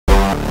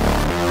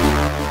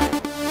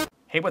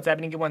Hey, what's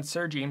happening everyone?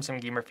 SirJames from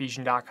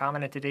Gamerfuzion.com,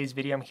 and in today's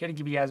video I'm here to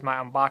give you guys my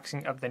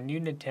unboxing of the new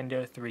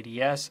Nintendo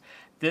 3DS.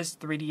 This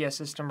 3DS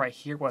system right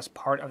here was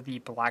part of the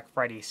Black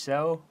Friday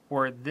sale,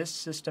 where this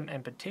system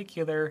in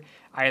particular,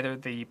 either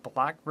the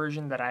black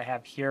version that I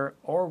have here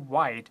or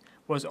white,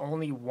 was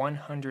only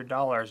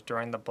 $100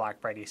 during the Black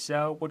Friday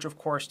sale, which of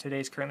course today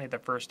is currently the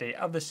first day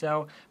of the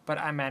sale, but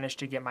I managed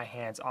to get my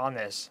hands on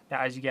this.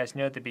 Now, as you guys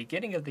know, at the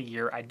beginning of the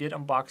year, I did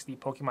unbox the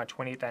Pokemon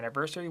 20th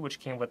anniversary, which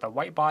came with a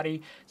white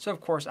body, so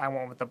of course I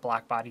went with the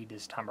black body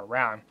this time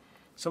around.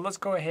 So let's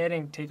go ahead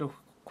and take a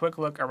quick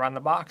look around the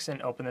box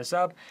and open this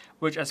up,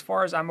 which as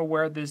far as I'm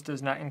aware, this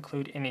does not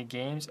include any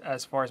games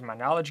as far as my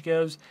knowledge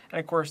goes, and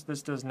of course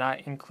this does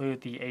not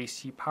include the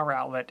AC power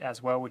outlet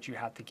as well, which you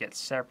have to get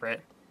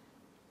separate.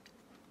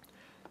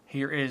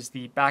 Here is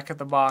the back of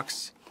the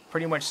box,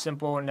 pretty much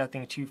simple,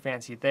 nothing too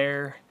fancy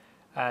there.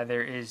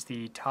 There is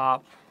the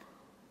top,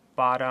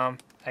 bottom,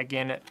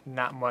 again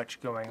not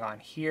much going on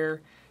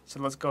here. So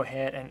let's go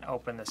ahead and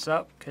open this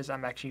up because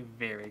I'm actually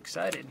very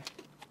excited.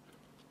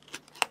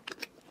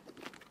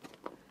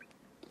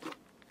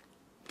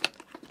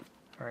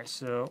 Alright,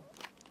 so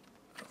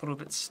a little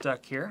bit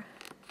stuck here.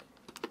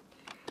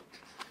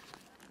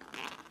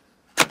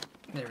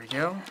 There we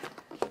go.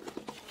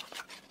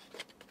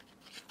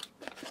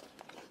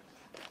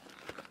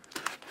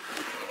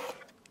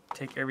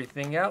 Take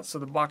everything out, so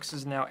the box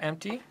is now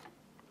empty.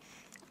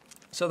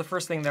 So the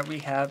first thing that we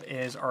have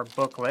is our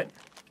booklet.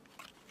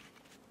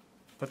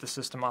 Put the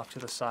system off to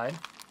the side.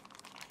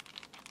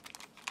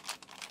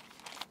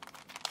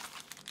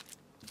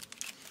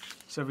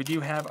 So we do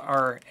have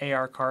our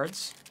AR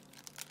cards.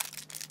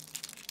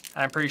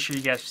 I'm pretty sure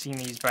you guys have seen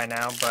these by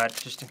now, but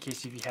just in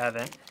case if you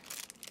haven't.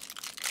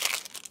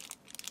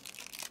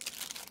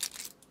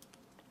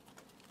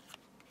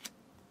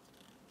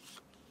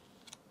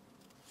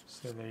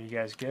 So there you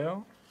guys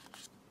go.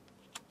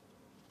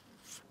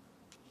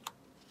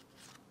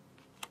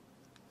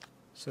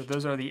 So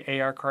those are the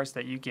AR cards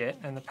that you get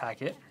in the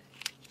packet.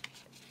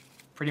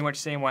 Pretty much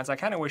same ones. I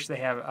kind of wish they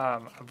have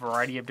a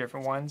variety of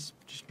different ones,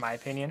 just my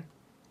opinion.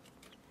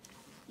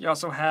 You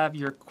also have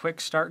your quick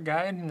start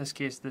guide. In this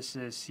case, this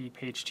is see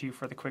page 2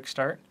 for the quick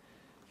start.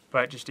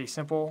 But just a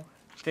simple,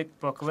 thick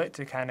booklet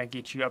to kind of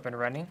get you up and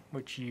running,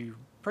 which you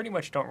pretty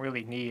much don't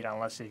really need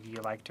unless if you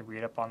like to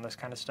read up on this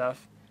kind of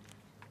stuff.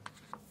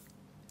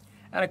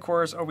 And of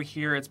course, over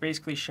here, it's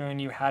basically showing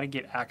you how to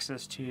get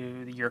access to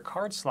your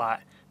card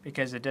slot,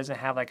 because it doesn't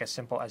have like a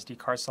simple SD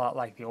card slot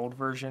like the old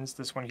versions.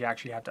 This one you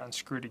actually have to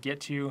unscrew to get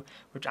to,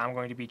 which I'm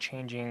going to be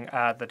changing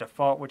the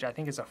default, which I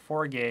think is a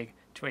 4 gig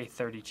to a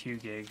 32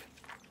 gig.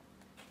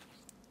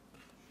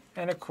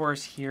 And of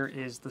course, here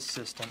is the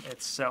system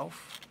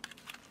itself.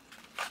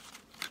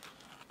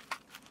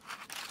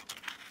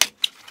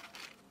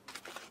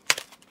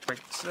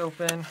 Break this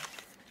open.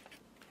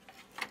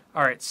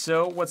 Alright,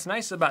 so what's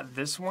nice about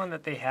this one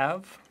that they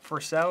have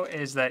for sale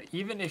is that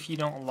even if you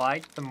don't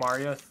like the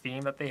Mario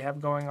theme that they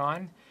have going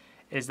on,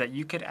 is that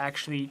you could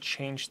actually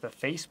change the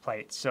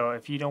faceplate. So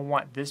if you don't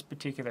want this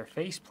particular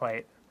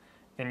faceplate,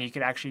 then you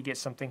could actually get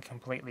something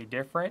completely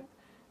different,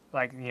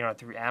 like, you know,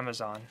 through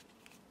Amazon,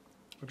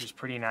 which is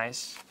pretty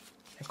nice.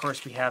 Of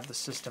course, we have the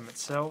system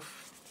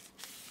itself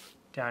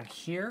down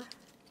here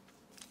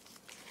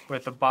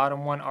with the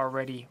bottom one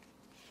already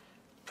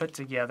put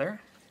together,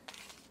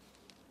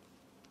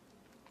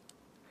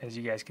 as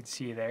you guys can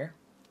see there.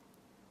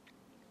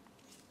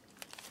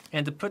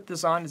 And to put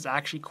this on is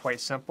actually quite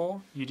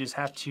simple. You just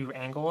have to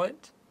angle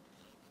it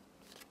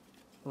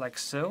like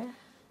so,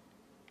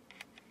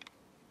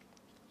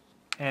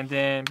 and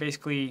then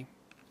basically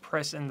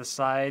press in the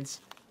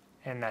sides,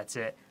 and that's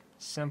it.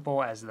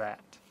 Simple as that.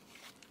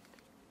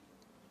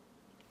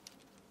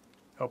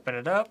 Open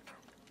it up,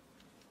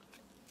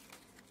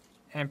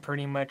 and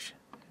pretty much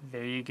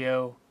there you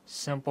go.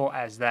 Simple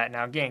as that.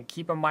 Now again,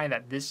 keep in mind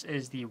that this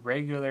is the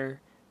regular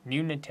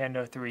new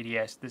Nintendo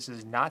 3DS. This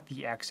is not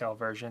the XL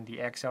version. The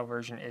XL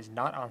version is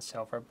not on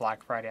sale for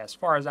Black Friday as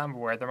far as I'm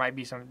aware. There might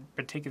be some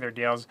particular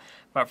deals,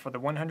 but for the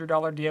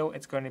 $100 deal,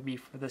 it's going to be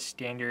for the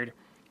standard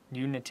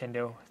new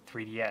Nintendo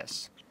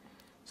 3DS.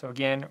 So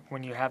again,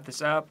 when you have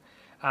this up,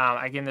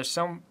 again, there's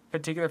some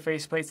particular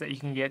faceplates that you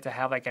can get to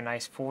have like a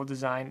nice full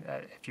design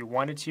if you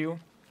wanted to,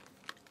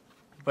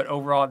 but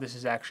overall this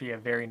is actually a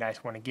very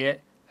nice one to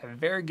get. A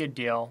very good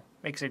deal,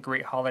 makes a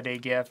great holiday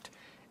gift,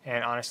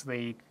 and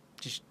honestly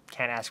just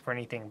can't ask for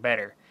anything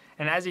better.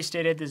 And as he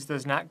stated, this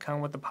does not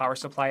come with the power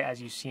supply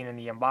as you've seen in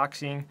the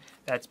unboxing.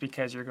 That's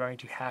because you're going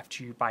to have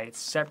to buy it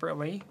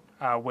separately,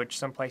 which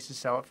some places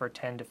sell it for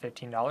 $10 to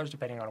 $15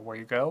 depending on where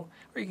you go,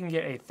 or you can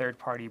get a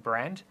third-party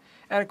brand.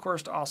 And of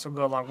course, to also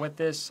go along with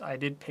this, I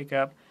did pick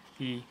up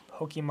the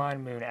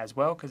Pokemon Moon as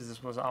well, because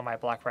this was on my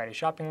Black Friday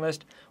shopping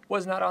list.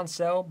 Was not on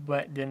sale,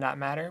 but did not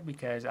matter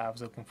because I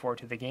was looking forward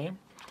to the game.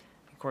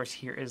 Of course,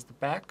 here is the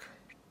back.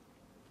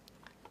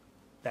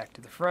 Back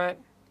to the front.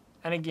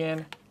 And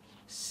again,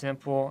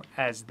 simple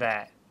as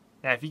that.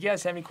 Now, if you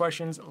guys have any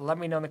questions, let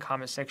me know in the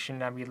comment section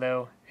down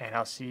below, and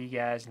I'll see you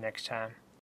guys next time.